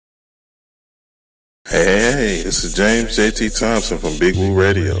Hey, this is James JT Thompson from Big Woo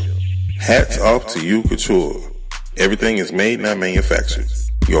Radio. Hats off to you, Couture. Everything is made, not manufactured.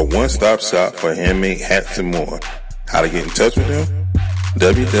 Your one-stop shop for handmade hats and more. How to get in touch with them?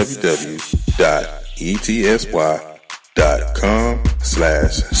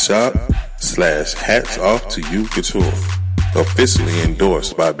 www.etsy.com/shop/hats off to you, Couture. Officially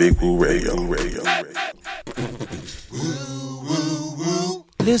endorsed by Big Woo Radio.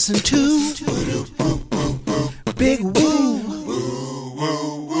 Listen to Big Woo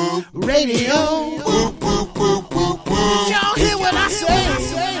Radio. Y'all hear what I say?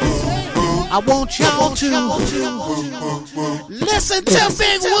 I want y'all to listen to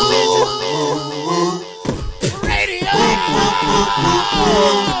Big Woo Radio.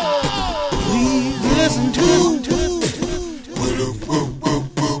 Please listen to.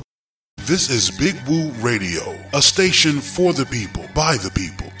 This is Big Woo Radio, a station for the people, by the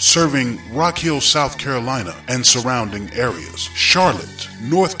people, serving Rock Hill, South Carolina and surrounding areas, Charlotte,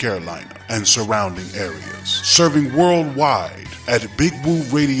 North Carolina and surrounding areas, serving worldwide at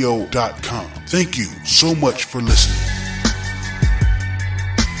BigWooRadio.com. Thank you so much for listening.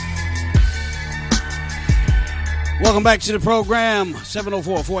 Welcome back to the program,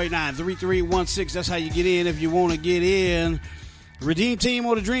 704-489-3316. That's how you get in if you want to get in. Redeem Team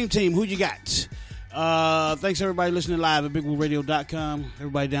or the Dream Team, who you got? Thanks everybody listening live at BigWooRadio.com.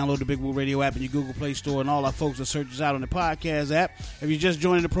 Everybody download the Big Woo Radio app in your Google Play Store, and all our folks that search us out on the podcast app. If you're just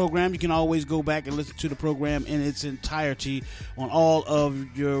joining the program, you can always go back and listen to the program in its entirety on all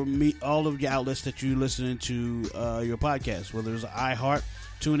of your outlets that you listening to your podcast, whether it's iHeart,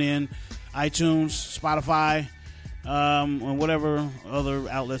 TuneIn, iTunes, Spotify, and whatever other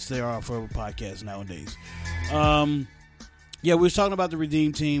outlets there are for podcasts nowadays. Yeah, we was talking about the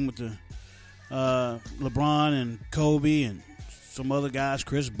Redeem Team with the LeBron and Kobe and some other guys,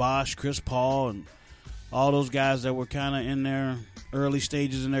 Chris Bosh, Chris Paul, and all those guys that were kind of in their early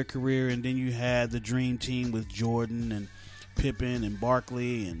stages in their career. And then you had the Dream Team with Jordan and Pippen and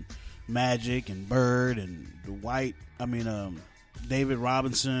Barkley and Magic and Bird and David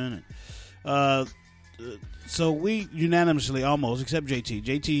Robinson. So we unanimously, almost, except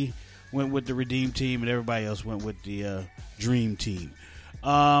JT went with the Redeem Team, and everybody else went with the Dream Team.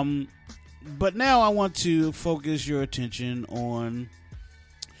 But now I want to focus your attention on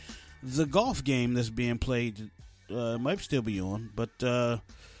the golf game that's being played. Might still be on, but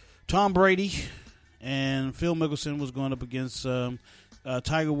Tom Brady and Phil Mickelson was going up against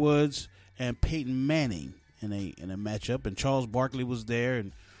Tiger Woods and Peyton Manning in a matchup, and Charles Barkley was there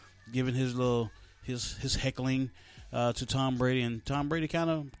and giving his heckling to Tom Brady, and Tom Brady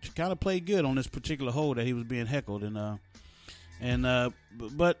kind of played good on this particular hole that he was being heckled,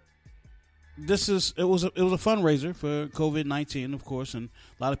 but it was a fundraiser for COVID-19, of course, and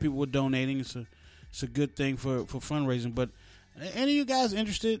a lot of people were donating. It's a good thing for fundraising. But any of you guys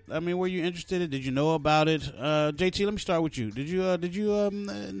interested? I mean, were you interested? Did you know about it? JT, let me start with you. Did you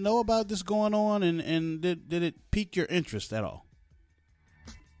know about this going on, and did it pique your interest at all?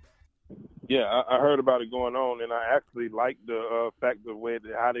 Yeah, I heard about it going on, and I actually liked the fact of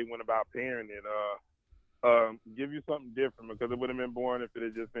how they went about pairing it. Give you something different, because it would have been boring if it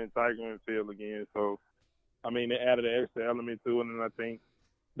had just been Tiger and Phil again. So, I mean, they added an extra element to it, and I think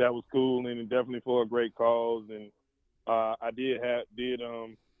that was cool, and definitely for a great cause. And I did hear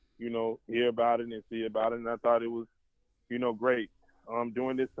about it and see about it, and I thought it was, great.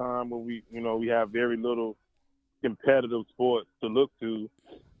 During this time when we have very little competitive sports to look to.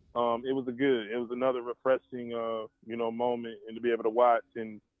 It was another refreshing, moment, and to be able to watch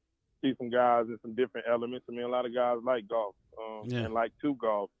and see some guys in some different elements. I mean, a lot of guys like golf and like to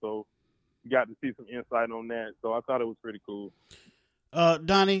golf, so you got to see some insight on that. So I thought it was pretty cool.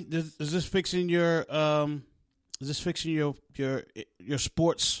 Donnie, is this fixing your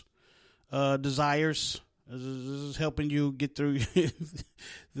sports desires? Is this helping you get through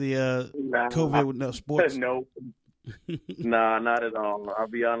the COVID with no sports? No. Nah, not at all. I'll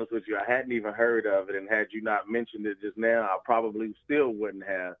be honest with you. I hadn't even heard of it, and had you not mentioned it just now, I probably still wouldn't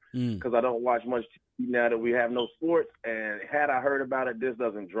have, because I don't watch much TV now that we have no sports. And had I heard about it, this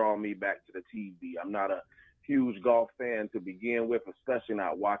doesn't draw me back to the TV. I'm not a huge golf fan to begin with, especially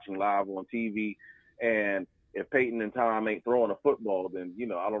not watching live on TV. And if Peyton and Tom ain't throwing a football, then,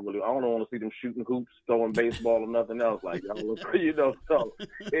 I don't want to see them shooting hoops, throwing baseball, or nothing else like that. So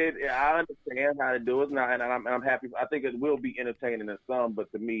I understand how to do it, and I'm happy. I think it will be entertaining to some,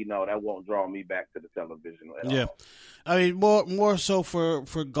 but to me, no, that won't draw me back to the television at all. I mean, more so for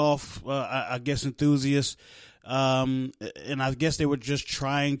golf, I guess, enthusiasts. And I guess they were just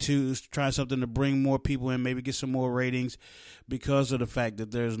trying something to bring more people in, maybe get some more ratings because of the fact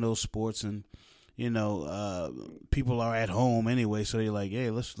that there's no sports. And people are at home anyway, so they're like, hey,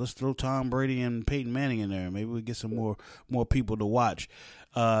 let's throw Tom Brady and Peyton Manning in there. Maybe we get some more people to watch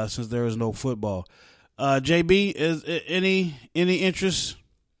since there is no football. JB, is any interest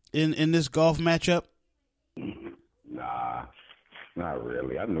in this golf matchup? Nah, not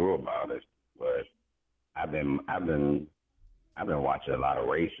really. I knew about it, but I've been watching a lot of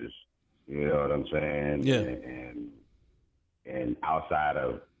races. You know what I'm saying? Yeah. And outside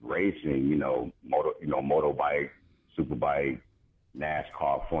of racing, motorbike, superbike,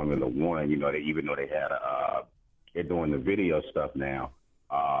 NASCAR, Formula One, even though they had they're doing the video stuff now.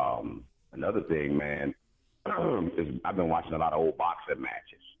 Another thing, man, is I've been watching a lot of old boxing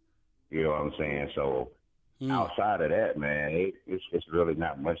matches. You know what I'm saying? So outside of that, man, it's really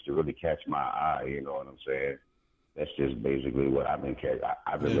not much to really catch my eye. You know what I'm saying? That's just basically what I've been catching.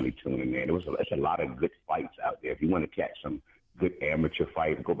 I've been really tuning in. It's a lot of good fights out there. If you want to catch some good amateur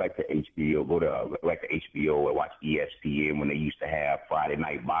fights, go back to HBO. Go back to HBO and watch ESPN when they used to have Friday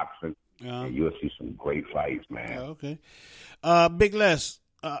Night Boxing. And you'll see some great fights, man. Okay. Big Les,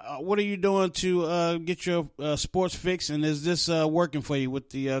 what are you doing to get your sports fix, and is this working for you with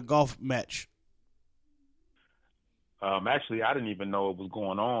the golf match? Actually, I didn't even know it was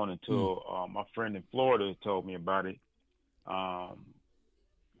going on until my friend in Florida told me about it. I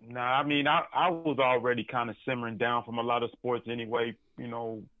was already kind of simmering down from a lot of sports anyway,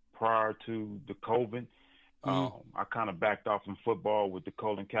 prior to the COVID. I kind of backed off from football with the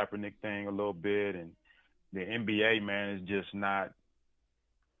Colin Kaepernick thing a little bit, and the NBA, man, is just not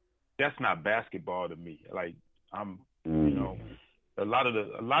 – that's not basketball to me. Like, I'm a lot of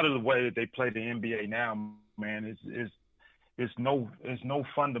the way that they play the NBA now, man, it's no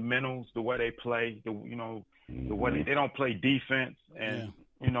fundamentals the way they play, the way they don't play defense, and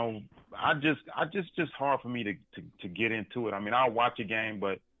I just hard for me to get into it. I mean, I'll watch a game,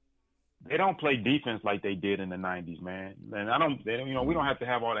 but they don't play defense like they did in the 90s, man. And we don't have to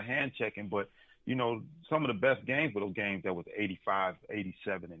have all the hand checking, but some of the best games were those games that was 85,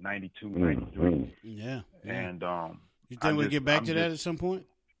 87, and 92, 93. Yeah. And you think we'll get back to that at some point?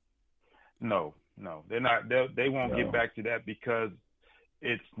 No, they're not. They won't get back to that because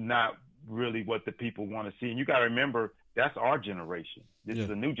it's not really what the people want to see. And you got to remember, that's our generation. This is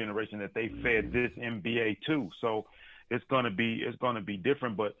a new generation that they fed this NBA to. So it's gonna be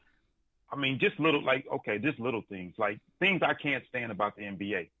different. But I mean, just little things like things I can't stand about the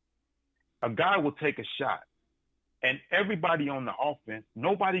NBA. A guy will take a shot, and everybody on the offense,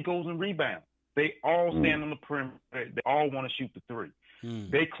 nobody goes and rebounds. They all stand on the perimeter. They all want to shoot the three.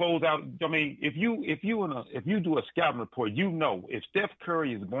 They close out. I mean, if you do a scouting report, if Steph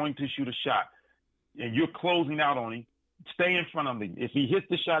Curry is going to shoot a shot and you're closing out on him, stay in front of him. If he hits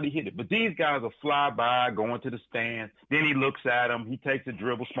the shot, he hit it. But these guys will fly by, go into the stands. Then he looks at him. He takes a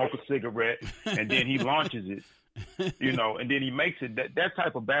dribble, smoke a cigarette, and then he launches it. And then he makes it. That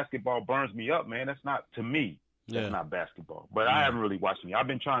type of basketball burns me up, man. That's not, to me, that's not basketball. But I haven't really watched it. I've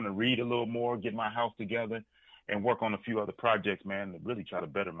been trying to read a little more, get my house together, and work on a few other projects, man, to really try to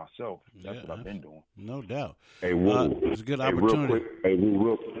better myself. That's what I've been doing. No doubt. Hey, Will, it's a good opportunity.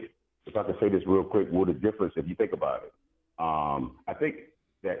 Real quick, if I can say this real quick, what the difference, if you think about it, I think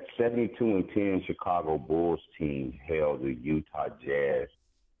that 72-10 Chicago Bulls team held the Utah Jazz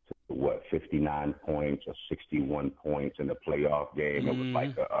to 59 points or 61 points in the playoff game. It was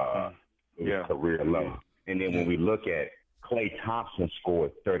like a career low. And then when we look at Klay Thompson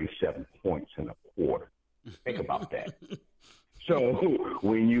scored 37 points in a quarter. Think about that. So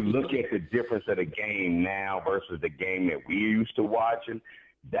when you look at the difference of the game now versus the game that we used to watching,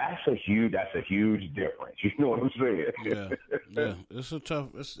 that's a huge difference. You know what I'm saying? Yeah.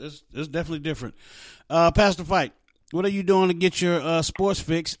 It's definitely different. Pastor Fight, what are you doing to get your sports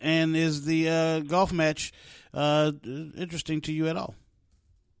fix? And is the golf match interesting to you at all?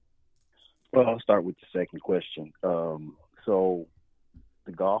 Well, I'll start with the second question. So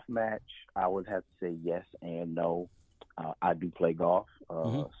the golf match, I would have to say yes and no. I do play golf,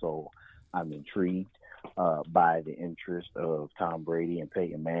 so I'm intrigued by the interest of Tom Brady and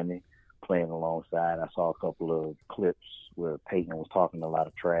Peyton Manning playing alongside. I saw a couple of clips where Peyton was talking a lot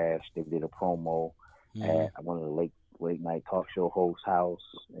of trash. They did a promo at one of the late night talk show hosts' house,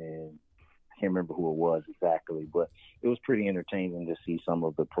 and I can't remember who it was exactly, but it was pretty entertaining to see some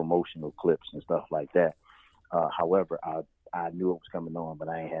of the promotional clips and stuff like that. However, I knew it was coming on, but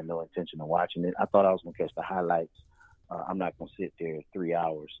I ain't had no intention of watching it. I thought I was going to catch the highlights. I'm not going to sit there 3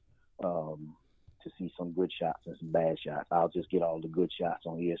 hours to see some good shots and some bad shots. I'll just get all the good shots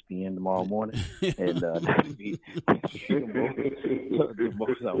on ESPN tomorrow morning, and that'll be the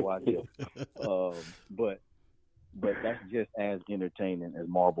most I watch it. But but that's just as entertaining as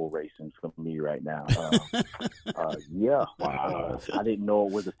marble racing for me right now. Yeah, I didn't know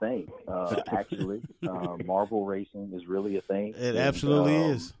it was a thing. Actually, marble racing is really a thing. It absolutely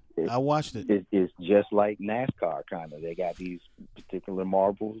is. I watched it. It's just like NASCAR, kind of. They got these particular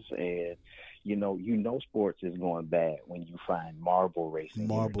marbles, and you know, sports is going bad when you find marble racing.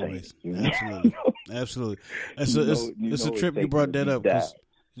 Marble racing, absolutely. It's a trip you brought that up, because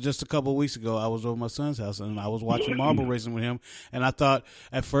just a couple of weeks ago, I was over my son's house and I was watching marble racing with him, and I thought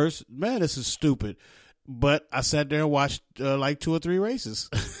at first, man, this is stupid. But I sat there and watched like 2 or 3 races.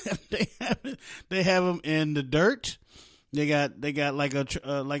 They have them in the dirt. They got like a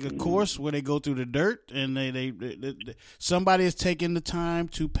course where they go through the dirt, and they somebody is taking the time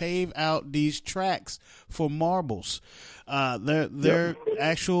to pave out these tracks for marbles. They're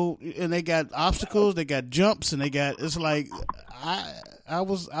actual, and they got obstacles, they got jumps, and it's like I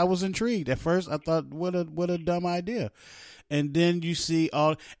was intrigued at first. I thought, what a dumb idea. And then you see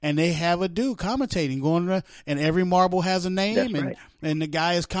and they have a dude commentating going around, and every marble has a name, and the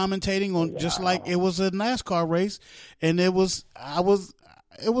guy is commentating on just like it was a NASCAR race, and it was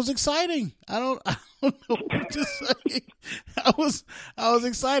exciting. I don't know what to say. I was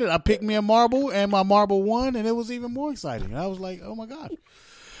excited. I picked me a marble, and my marble won, and it was even more exciting. I was like, oh my God.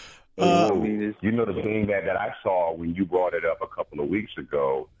 You know, the thing that I saw when you brought it up a couple of weeks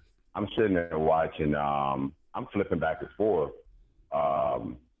ago, I'm sitting there watching. I'm flipping back and forth,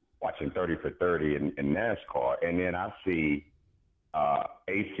 watching 30 for 30 in NASCAR, and then I see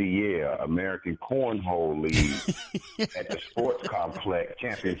ACL, American Cornhole League, at the Sports Complex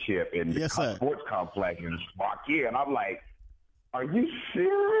Championship in the Sports Complex in Sparkia, and I'm like, are you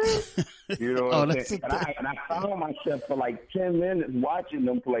serious? You know what I'm saying? And I found myself for like 10 minutes watching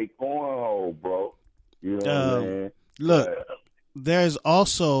them play cornhole, bro. You know what I'm saying? Look, there's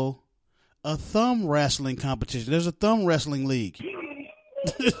also a thumb wrestling competition. There's a thumb wrestling league.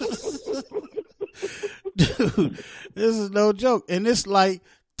 Dude, this is no joke. And it's like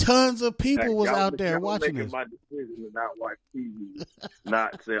tons of people was out there watching this. My decision to not watch TV,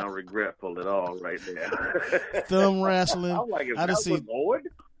 not sound regretful at all right there. Thumb wrestling. I'm like, I done seen,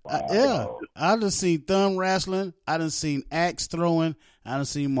 wow. I done seen thumb wrestling. I done seen axe throwing. I done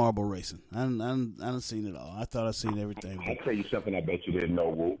seen marble racing. I done seen it all. I thought I seen everything. I'll tell you something I bet you didn't know,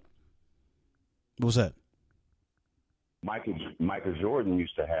 Woo. What's that? Michael Jordan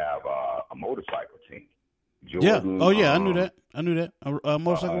used to have a motorcycle team. Jordan, yeah. Oh yeah, I knew that. A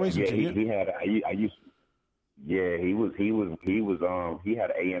motorcycle racing team. He had. He had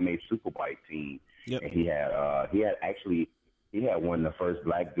an AMA Superbike team. Yep. And he had one of the first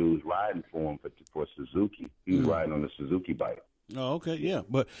black dudes riding for him for Suzuki. He was riding on the Suzuki bike. Oh, okay, yeah,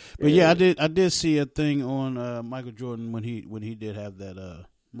 but yeah, I did see a thing on Michael Jordan when he did have that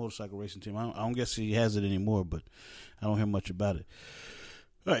motorcycle racing team. I don't guess he has it anymore, but I don't hear much about it.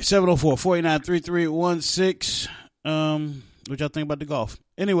 All right, 704-489-3316. What y'all think about the golf?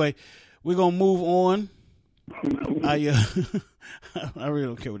 Anyway, we're gonna move on. I really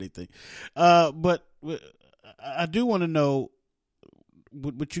don't care what they think, but I do want to know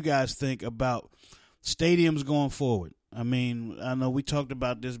what you guys think about stadiums going forward. I mean, I know we talked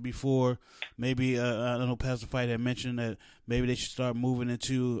about this before. Maybe I don't know, Pastor Fight had mentioned that maybe they should start moving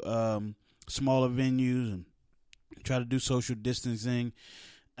into smaller venues and try to do social distancing.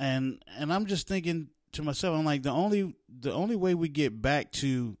 And I'm just thinking to myself, I'm like, the only way we get back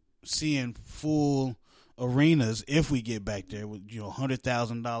to seeing full arenas, if we get back there with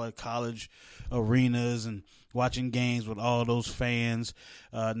 $100,000 college arenas and watching games with all those fans.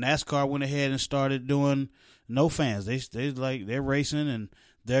 NASCAR went ahead and started doing no fans. They're racing and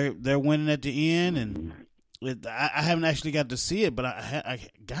they're winning at the end, and I haven't actually got to see it, but I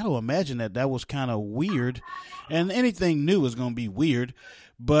got to imagine that was kind of weird, and anything new is going to be weird.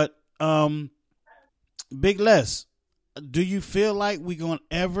 But Big Les, do you feel like we're going to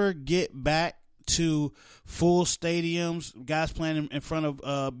ever get back to full stadiums, guys playing in front of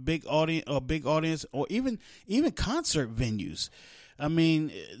a big audience, or even concert venues? I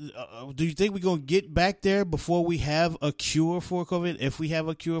mean, do you think we're going to get back there before we have a cure for COVID? If we have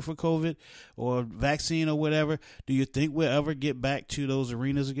a cure for COVID or vaccine or whatever, do you think we'll ever get back to those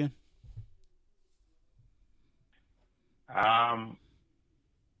arenas again?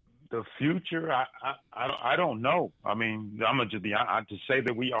 The future, I don't know. I mean, I'm gonna just be honest, to say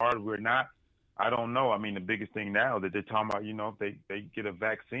that we're not. I don't know. I mean, the biggest thing now that they're talking about, if they get a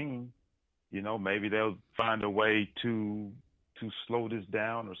vaccine, maybe they'll find a way to slow this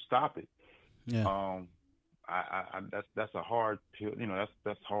down or stop it. Yeah. That's a hard,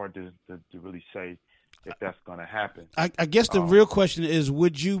 that's hard to really say if that's going to happen. I guess the real question is,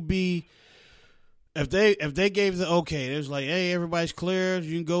 would you be if they gave the okay, it was like, hey, everybody's clear.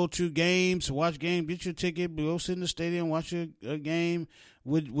 You can go to games, watch games, get your ticket, go sit in the stadium, watch a game.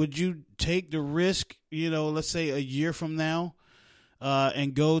 Would you take the risk? Let's say a year from now,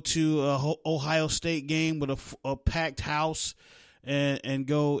 and go to a Ohio State game with a packed house, and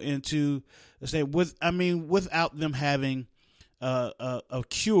go into the stadium without them having a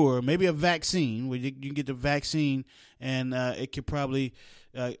cure, maybe a vaccine, where you can get the vaccine, and it could probably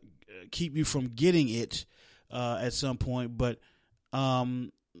keep you from getting it at some point. But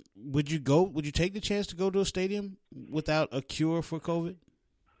would you go? Would you take the chance to go to a stadium without a cure for COVID?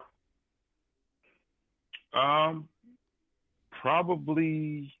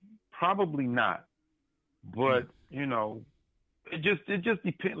 Probably not. But it just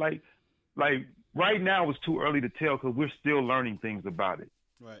depends. Like right now, it's too early to tell because we're still learning things about it.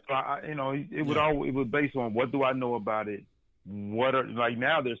 Right. So it was based on what do I know about it. Like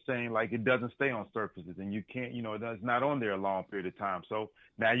now they're saying like it doesn't stay on surfaces and you can't, it's not on there a long period of time. So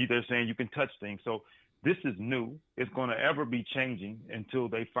now they're saying you can touch things. So this is new. It's going to ever be changing until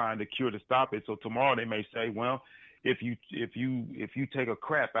they find a cure to stop it. So tomorrow they may say, well, if you take a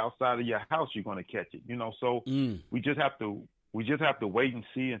crap outside of your house, you're going to catch it. So we just have to wait and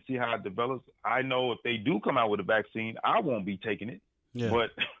see how it develops. I know if they do come out with a vaccine, I won't be taking it. Yeah. But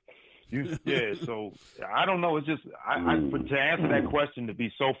so I don't know. It's just to answer that question, to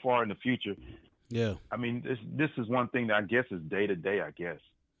be so far in the future. Yeah. I mean, this is one thing that I guess is day to day, I guess.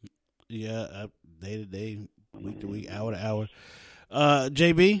 Yeah, day to day, week to week, hour to hour.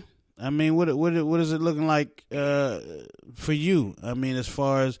 JB, I mean, what is it looking like for you? I mean, as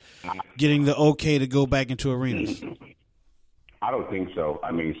far as getting the okay to go back into arenas. I don't think so.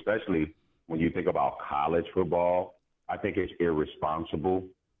 I mean, especially when you think about college football, I think it's irresponsible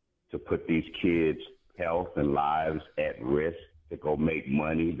to put these kids' health and lives at risk to go make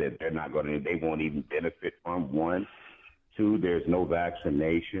money that they won't even benefit from. 1, 2, there's no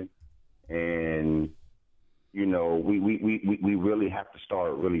vaccination. And, we really have to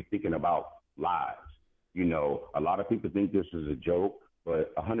start really thinking about lives. A lot of people think this is a joke,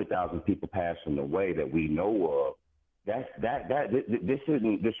 but 100,000 people passing away that we know of, this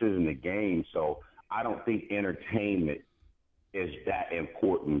isn't a game. So I don't think entertainment is that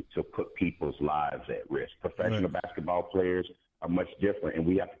important to put people's lives at risk. Professional basketball players are much different, and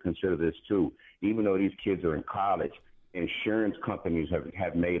we have to consider this too. Even though these kids are in college, insurance companies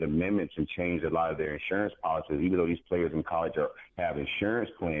have made amendments and changed a lot of their insurance policies. Even though these players in college have insurance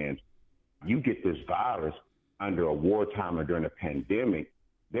plans, you get this virus under a wartime or during a pandemic,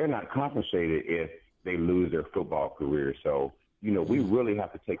 they're not compensated if they lose their football career. So, we really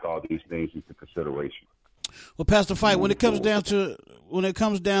have to take all these things into consideration. Well, Pastor Fight, when it comes down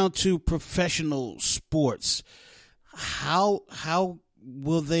to professional sports, how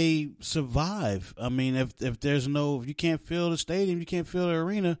will they survive? I mean, if you can't fill the stadium, you can't fill the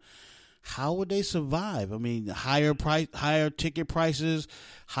arena, how would they survive? I mean, higher ticket prices,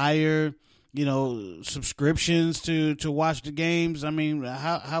 higher, subscriptions to watch the games. I mean,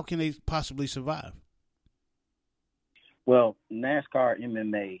 how can they possibly survive? Well, NASCAR,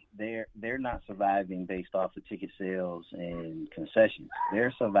 MMA, they're not surviving based off of ticket sales and concessions.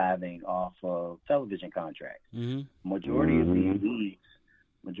 They're surviving off of television contracts. Mm-hmm. Majority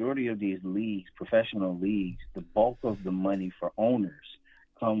of these leagues, professional leagues, the bulk of the money for owners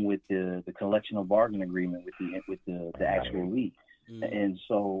come with the collective bargaining agreement with the actual league. Mm-hmm. And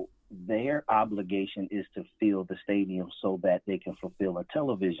so their obligation is to fill the stadium so that they can fulfill a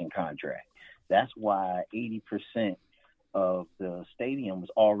television contract. That's why 80% of the stadium was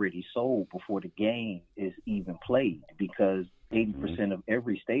already sold before the game is even played, because 80% of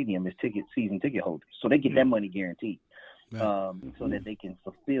every stadium is season ticket holders. So they get that money guaranteed, so that they can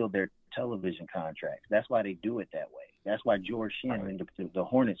fulfill their television contracts. That's why they do it that way. That's why George Shinn and the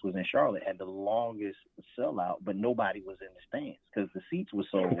Hornets was in Charlotte had the longest sellout, but nobody was in the stands because the seats were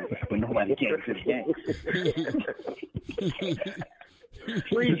sold, but nobody came to the game.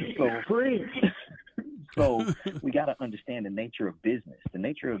 Free. So we got to understand the nature of business. The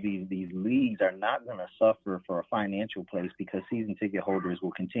nature of these leagues are not going to suffer for a financial place, because season ticket holders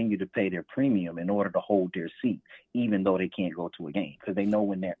will continue to pay their premium in order to hold their seat, even though they can't go to a game, because they know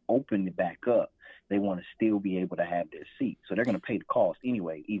when they're opened back up, they want to still be able to have their seat. So they're going to pay the cost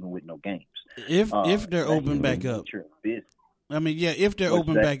anyway, even with no games. If they're open back up. I mean, yeah, if they're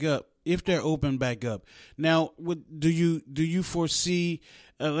open back up. If they're open back up. Now, do you foresee?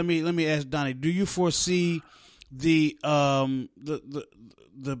 Let me ask Donnie. Do you foresee the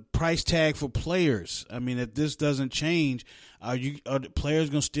price tag for players? I mean, if this doesn't change, are the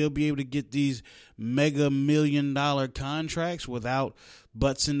players going to still be able to get these mega $1 million contracts without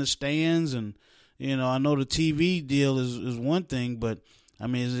butts in the stands and I know the TV deal is one thing, but I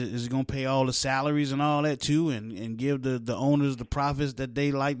mean, is it going to pay all the salaries and all that too, and give the owners the profits that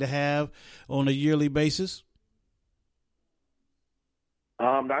they like to have on a yearly basis?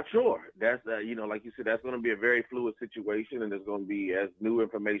 I'm not sure. That's like you said, that's going to be a very fluid situation, and there's going to be, as new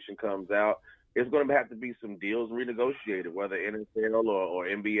information comes out, it's going to have to be some deals renegotiated, whether NFL or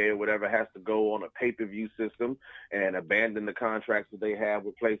NBA or whatever has to go on a pay-per-view system and abandon the contracts that they have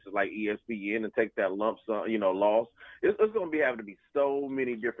with places like ESPN and take that lump sum, loss. It's going to have to be so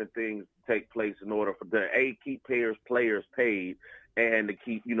many different things to take place in order for keep players paid, and to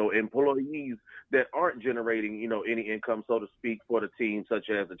keep, employees that aren't generating, any income, so to speak, for the team, such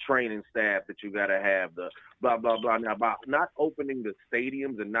as the training staff that you got to have, the blah, blah, blah. Now, by not opening the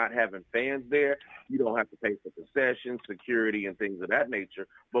stadiums and not having fans there, you don't have to pay for concessions, security, and things of that nature.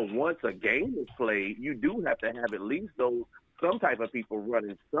 But once a game is played, you do have to have at least some type of people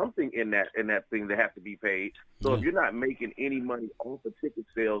running something in that thing that have to be paid. So if you're not making any money off of ticket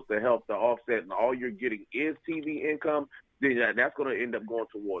sales to help the offset, and all you're getting is TV income, then that's going to end up going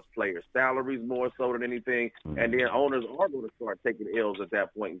towards players' salaries more so than anything, and then owners are going to start taking L's at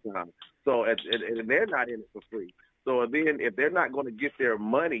that point in time. So and they're not in it for free. So then if they're not going to get their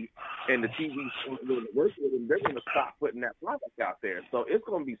money and the TV work with them, they're going to stop putting that product out there. So it's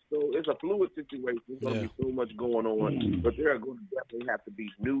going to be it's a fluid situation. There's going to be so much going on, but there are going to definitely have to be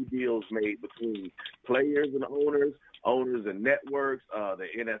new deals made between players and owners and networks, the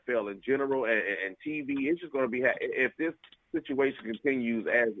NFL in general, and TV. It's just going to be, if this situation continues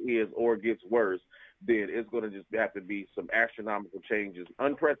as is or gets worse, then it's going to just have to be some astronomical changes,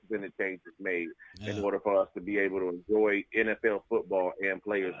 unprecedented changes made in order for us to be able to enjoy NFL football and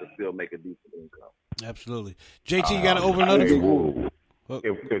players to still make a decent income. Absolutely. JT, you got to over another thing?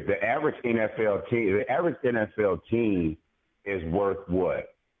 If the average NFL team is worth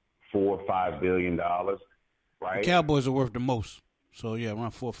what, $4 or $5 billion, right? The Cowboys are worth the most. So, yeah,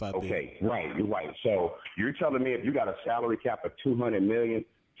 around 4 or 5 billion. Okay, right. You're right. So you're telling me if you got a salary cap of $200 million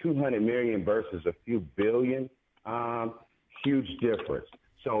versus a few billion, huge difference.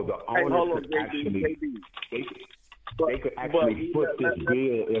 So the owners could actually foot this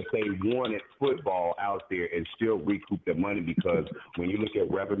bill if they wanted football out there and still recoup their money, because when you look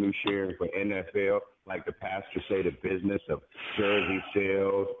at revenue sharing for NFL, like the pastors say, the business of jersey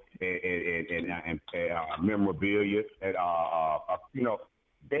sales and memorabilia, and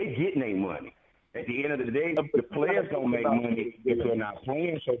they getting their money. At the end of the day, the players don't make money if they're not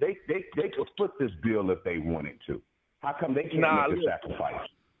playing, so they could foot this bill if they wanted to. How come they can't make the sacrifice?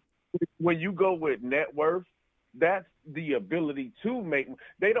 When you go with net worth, that's the ability to make.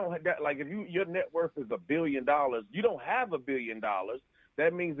 They don't have that. Like if your net worth is $1 billion, you don't have $1 billion.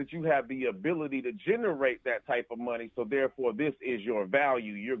 That means that you have the ability to generate that type of money. So therefore, this is your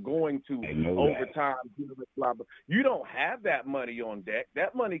value. You're going to over time. You don't have that money on deck.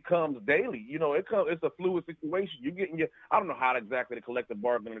 That money comes daily. It's a fluid situation. You're getting I don't know how exactly the collective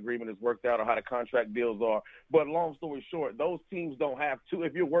bargaining agreement is worked out or how the contract deals are. But long story short, those teams don't have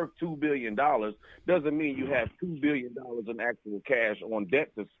if you're worth $2 billion, doesn't mean you have $2 billion in actual cash on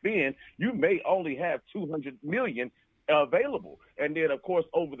deck to spend. You may only have $200 million available. And then, of course,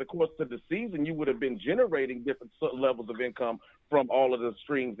 over the course of the season, you would have been generating different levels of income from all of the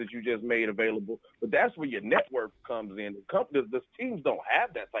streams that you just made available. But that's where your net worth comes in. The teams don't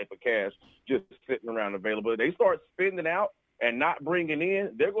have that type of cash just sitting around available. They start spending out and not bringing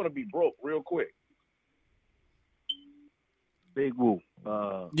in, they're going to be broke real quick. Big Woo.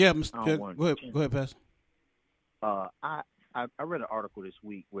 Yeah, go ahead, Pastor. I read an article this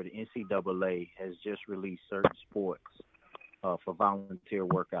week where the NCAA has just released certain sports for volunteer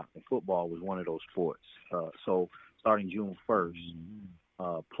workouts, and football was one of those sports. So starting June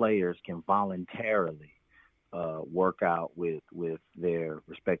 1st, players can voluntarily work out with their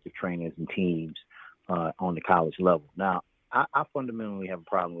respective trainers and teams on the college level. Now, I fundamentally have a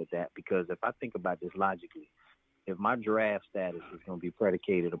problem with that, because if I think about this logically, if my draft status is going to be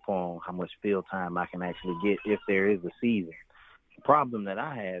predicated upon how much field time I can actually get if there is a season, the problem that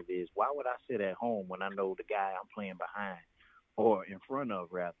I have is, why would I sit at home when I know the guy I'm playing behind or in front of,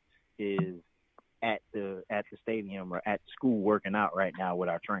 rather, is at the stadium or at school working out right now with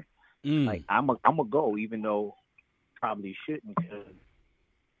our trainer? Like, I'm a go, even though probably shouldn't, because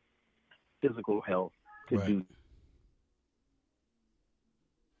physical health to do.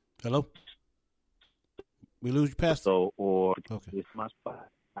 Hello? We lose you, Pastor? It's my spot.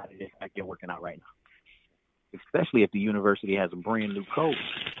 I get working out right now. Especially if the university has a brand new coach.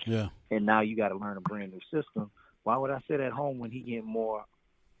 Yeah. And now you got to learn a brand new system. Why would I sit at home when he get more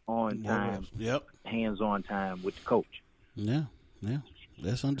hands-on time with the coach? Yeah.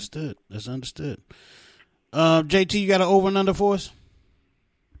 That's understood. That's understood. JT, you got an over and under for us?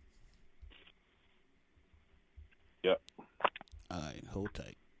 Yep. All right, hold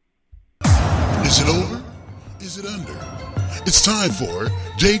tight. Is it over? Is it under? It's time for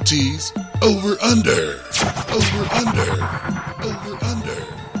JT's Over Under. Over Under. Over Under.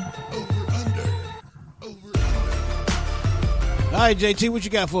 Over Under. Over Under. All right, JT, what you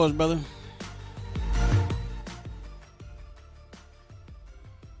got for us, brother?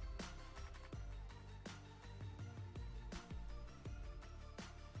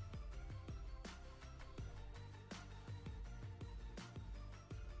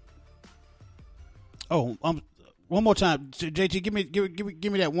 Oh, one more time, JT. Give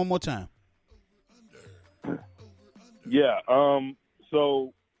me that one more time. Yeah.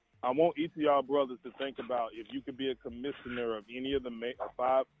 So I want each of y'all brothers to think about if you could be a commissioner of any of the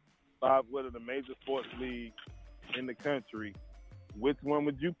five of the major sports leagues in the country. Which one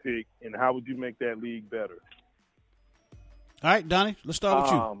would you pick, and how would you make that league better? All right, Donnie. Let's start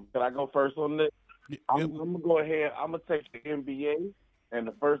with you. Can I go first on this? I'm gonna go ahead. I'm gonna take the NBA. And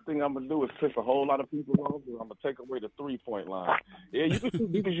the first thing I'm going to do is piss a whole lot of people off, and I'm going to take away the 3-point line. Yeah, you can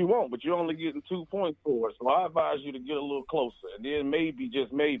shoot deep as you want, but you're only getting 2 points for it. So I advise you to get a little closer. And then maybe,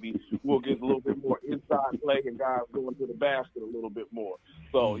 just maybe, we'll get a little bit more inside play and guys going to the basket a little bit more.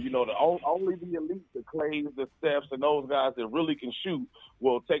 So, only the elite, the Clays, the Stephs, and those guys that really can shoot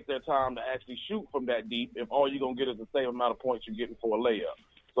will take their time to actually shoot from that deep if all you're going to get is the same amount of points you're getting for a layup.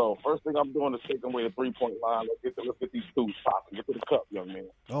 So first thing I'm doing is taking away the 3-point line. Let's get these twos popping. Get to the cup, young man.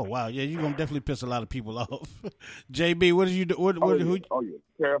 Oh wow, yeah, you're gonna definitely piss a lot of people off. JB, what did you do? Who? Oh yeah,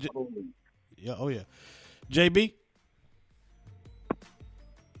 careful. Yeah, oh yeah. JB.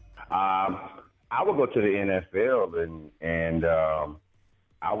 I would go to the NFL and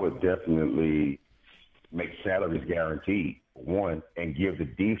I would definitely make salaries guaranteed. One, and give the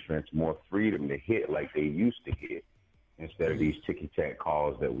defense more freedom to hit like they used to hit, instead of these ticky-tack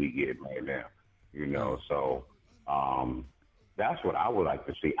calls that we get right now, So that's what I would like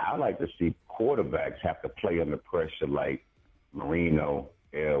to see. I like to see quarterbacks have to play under pressure like Marino,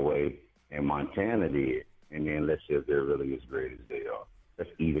 Elway, and Montana did. And then let's see if they're really as great as they are. Let's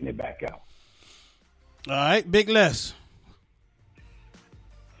even it back out. All right, Big Les.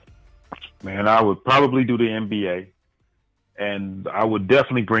 Man, I would probably do the NBA, and I would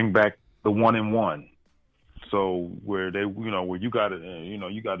definitely bring back the 1-and-1. So where they, where you got to,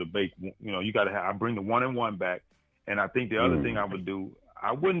 you got to bake, you got to have, I bring the 1-and-1 back. And I think the other thing I would do,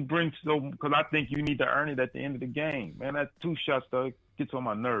 I wouldn't bring because I think you need to earn it at the end of the game. Man, that 2 shots gets on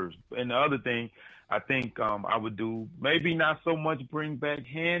my nerves. And the other thing I think I would do, maybe not so much bring back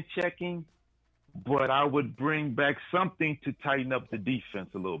hand checking, but I would bring back something to tighten up the defense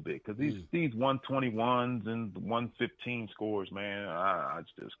a little bit. Because these 121s and 115 scores, man, I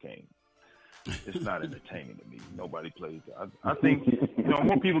just can't. It's not entertaining to me. Nobody plays. I think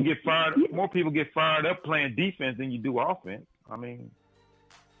more people get fired up playing defense than you do offense. I mean,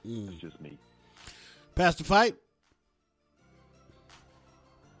 it's just me. Pastor Fight.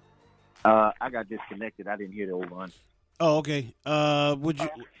 I got disconnected. I didn't hear the over under. Oh, okay. Would you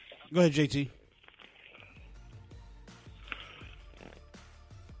go ahead, JT?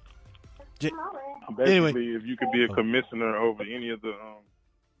 Basically, if you could be a commissioner over any of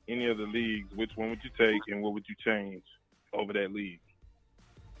the leagues, which one would you take and what would you change over that league?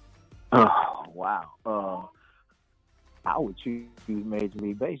 Oh, wow. I would choose Major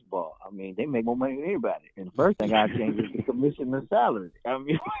League Baseball. I mean, they make more money than anybody. And the first thing I change is the commissioner's salary. I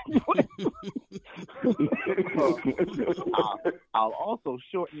mean, I'll also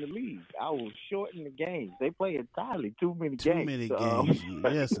shorten the league. I will shorten the games. They play entirely too many games. Too many games.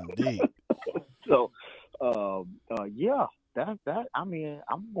 Yes, indeed. So, yeah. That I mean,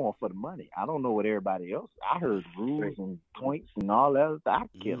 I'm going for the money. I don't know what everybody else. I heard rules and points and all that. I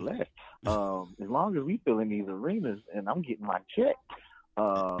care less. As long as we fill in these arenas and I'm getting my check, we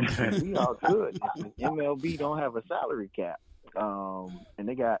all good. MLB don't have a salary cap, and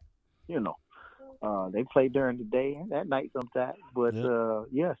they got, they play during the day and at night sometimes. But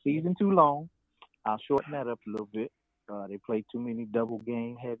season too long. I'll shorten that up a little bit. They play too many double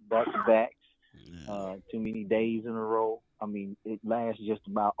game, head back to backs, too many days in a row. I mean, it lasts just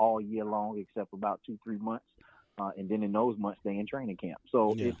about all year long except about 2-3 months. And then in those months, they're in training camp.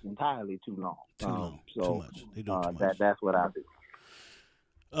 So it's entirely too long. Too much. They do too much. That's what I do.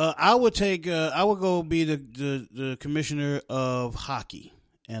 I would go be the commissioner of hockey,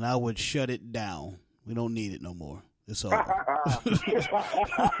 and I would shut it down. We don't need it no more. It's over.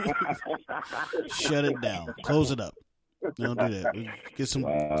 Shut it down. Close it up. Don't do that. Get some,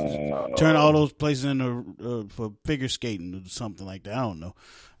 turn all those places into for figure skating or something like that. I don't know.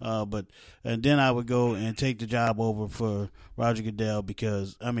 And then I would go and take the job over for Roger Goodell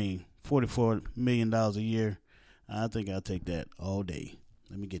because, I mean, $44 million a year. I think I'll take that all day.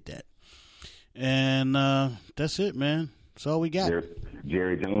 Let me get that. And that's it, man. That's all we got.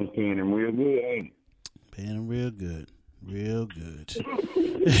 Jerry Jones paying him real good, ain't he? Paying him real good. Real good.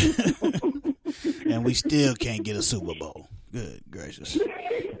 And we still can't get a Super Bowl. Good gracious.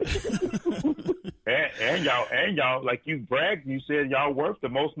 and y'all, like you bragged, you said y'all worth the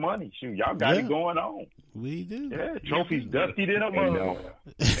most money. Shoot, y'all got it going on. We do. Yeah, trophies dusty in a mug.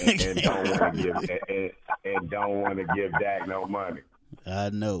 And don't want to give Dak no money. I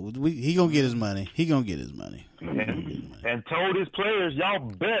know. He gonna get his money. He gonna get his money. And told his players, y'all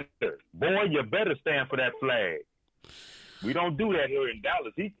better, boy, you better stand for that flag. We don't do that here in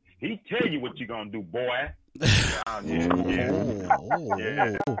Dallas. He tell you what you gonna do, boy. Yeah.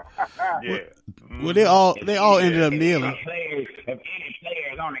 Well, they all ended up kneeling. If any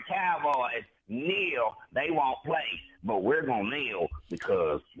players on the Cowboys kneel, they won't play. But we're gonna kneel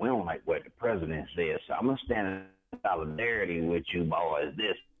because we don't like what the president says. So I'm gonna stand in solidarity with you boys.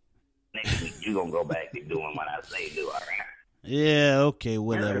 This next week you gonna go back to doing what I say do. All right? Yeah. Okay.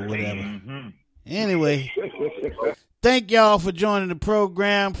 Whatever. Mm-hmm. Anyway. Thank y'all for joining the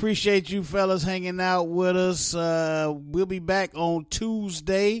program. Appreciate you fellas hanging out with us. We'll be back on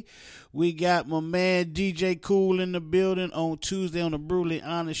Tuesday. We got my man DJ Cool in the building on Tuesday on the Brutally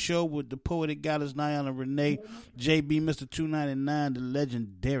Honest Show with the Poetic Goddess Niana Renee, JB Mr. 299, the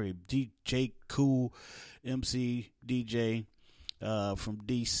legendary DJ Cool, MC DJ from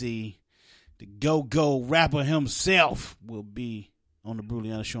DC. The go-go rapper himself will be on the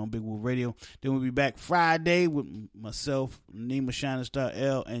Brutally Honest Show on Big Woo Radio. Then we'll be back Friday with myself, Nima Shining Star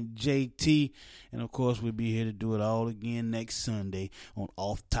L, and JT. And, of course, we'll be here to do it all again next Sunday on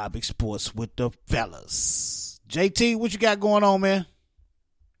Off Topic Sports with the fellas. JT, what you got going on, man?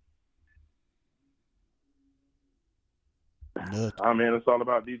 Man, it's all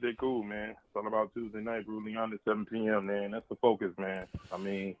about DJ Cool, man. It's all about Tuesday night, Brutally Honest, 7 p.m., man. That's the focus, man. I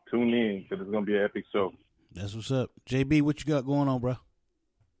mean, tune in because it's going to be an epic show. That's what's up. JB, what you got going on, bro?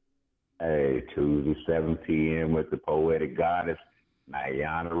 Hey, Tuesday, 7 p.m. with the Poetic Goddess,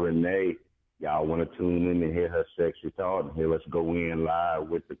 Niana Renee. Y'all want to tune in and hear her sexy talk and hear us go in live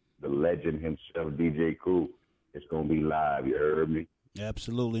with the legend himself, DJ Cool. It's going to be live. You heard me?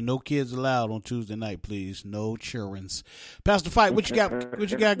 Absolutely. No kids allowed on Tuesday night, please. No children's. Pastor Fight, what you got? What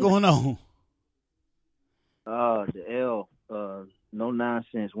you got going on? The L. No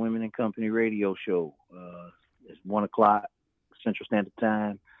Nonsense Women in Company radio show. It's 1 o'clock Central Standard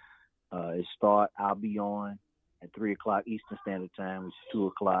Time. I'll be on at 3 o'clock Eastern Standard Time, which is 2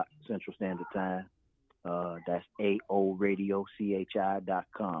 o'clock Central Standard Time. That's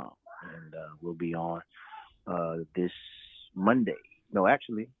AORadioCHI.com. And we'll be on this Monday. No,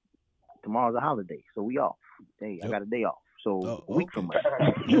 actually, tomorrow's a holiday, so we off. Hey, I got a day off. So a week from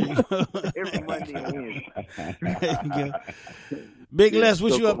Monday. Every Monday and Wednesday. Big Les,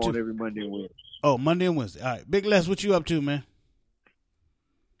 what you up to? Every Monday and Wednesday. Oh, Monday and Wednesday. All right. Big Les, what you up to, man?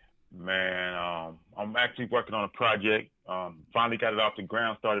 Man, I'm actually working on a project. Finally got it off the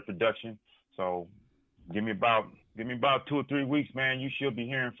ground, started production. So give me about 2 or 3 weeks, man. You should be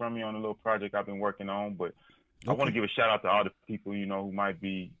hearing from me on a little project I've been working on. But I want to give a shout out to all the people, who might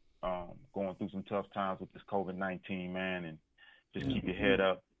be going through some tough times with this COVID-19, man, and just keep your head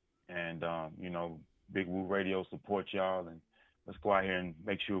up. And, Big Woo Radio support y'all, and let's go out here and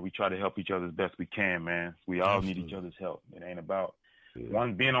make sure we try to help each other as best we can, man. We all need each other's help. It ain't about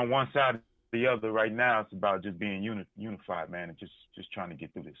one being on one side or the other right now. It's about just being unified, man, and just trying to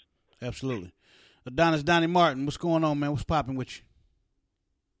get through this. Absolutely. Adonis Donnie Martin, what's going on, man? What's popping with you?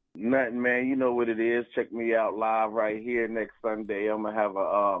 Nothing, man. You know what it is. Check me out live right here next Sunday. I'm going to have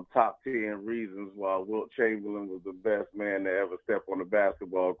a top 10 reasons why Wilt Chamberlain was the best man to ever step on the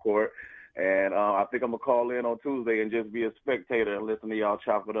basketball court. And I think I'm going to call in on Tuesday and just be a spectator and listen to y'all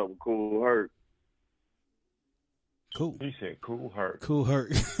chop it up with Cool Herc. Cool. He said Cool Herc. Cool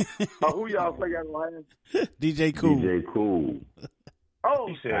Herc. Who y'all say y'all lying? DJ Cool. DJ Cool. Oh,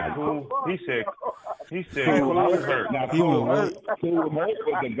 he said cool. He said Cool Herc. Now, Cool Herc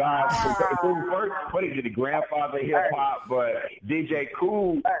was the guy. Cool Herc, what is it, the grandfather of hip hop? But DJ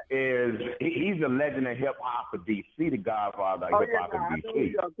Cool he's a legend of hip hop for DC, the godfather of hip hop in DC. I know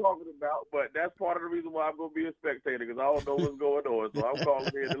what y'all talking about, but that's part of the reason why I'm gonna be a spectator because I don't know what's going on, so I'm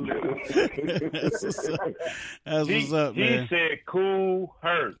calling in to listen. That's what's up, man. He said Cool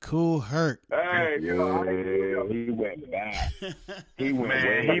Herc. Cool Herc. Hey, he went back. He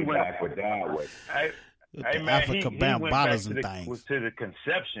went back with that one. Hey, man, Africa bound bottles and things. Was to the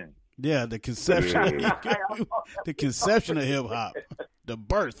conception. Yeah, the conception. The conception of hip hop. The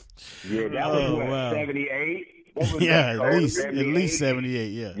birth. Yeah, that was 78. Yeah, at least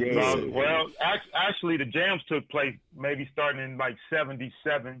 78. Yeah. Well, actually, the jams took place maybe starting in like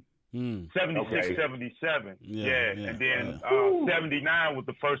 77, 76, 77. Yeah. And then 79 was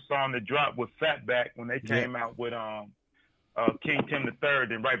the first song that dropped with Fatback when they came out with King Tim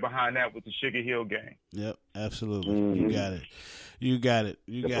III, and right behind that was the Sugar Hill Gang. Yep, absolutely. You got it. You got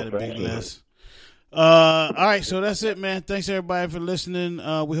it, Big Les. All right, so that's it, man. Thanks everybody for listening.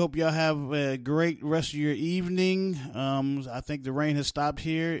 We hope y'all have a great rest of your evening. I think the rain has stopped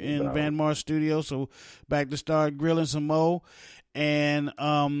here in Van Mars Studio, so back to start grilling some more. And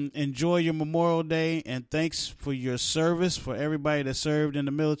enjoy your Memorial Day, and thanks for your service, for everybody that served in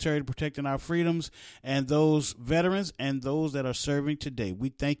the military protecting our freedoms, and those veterans and those that are serving today. We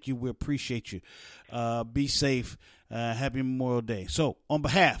thank you. We appreciate you. Be safe. Happy Memorial Day. So on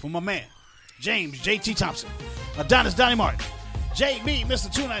behalf of my man James JT Thompson, Adonis Donnie Martin, JB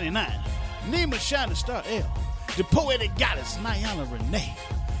Mr. 299, Nima Shining Star L, the poetic goddess Nyala Renee,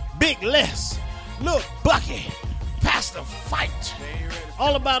 Big Les, Lil Bucky, Pastor Fight,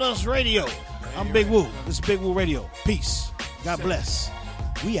 All About Us Radio. I'm Big Woo. This is Big Woo Radio. Peace. God bless.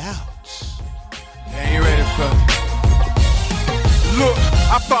 We out. Ain't you ready for it? Look,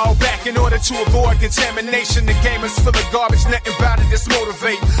 I fall back in order to avoid contamination. The game is full of garbage, nothing about it that's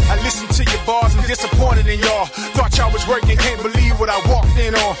motivating. I listen to your bars, I'm disappointed in y'all. Thought y'all was working, can't believe what I walked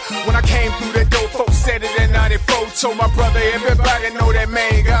in on. When I came through that door, folks said it in 94. Told my brother, everybody know that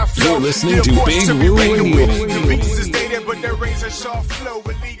man got flow. You're listening to Big Woo Radio. The beats is dated, but the razor sharp flow.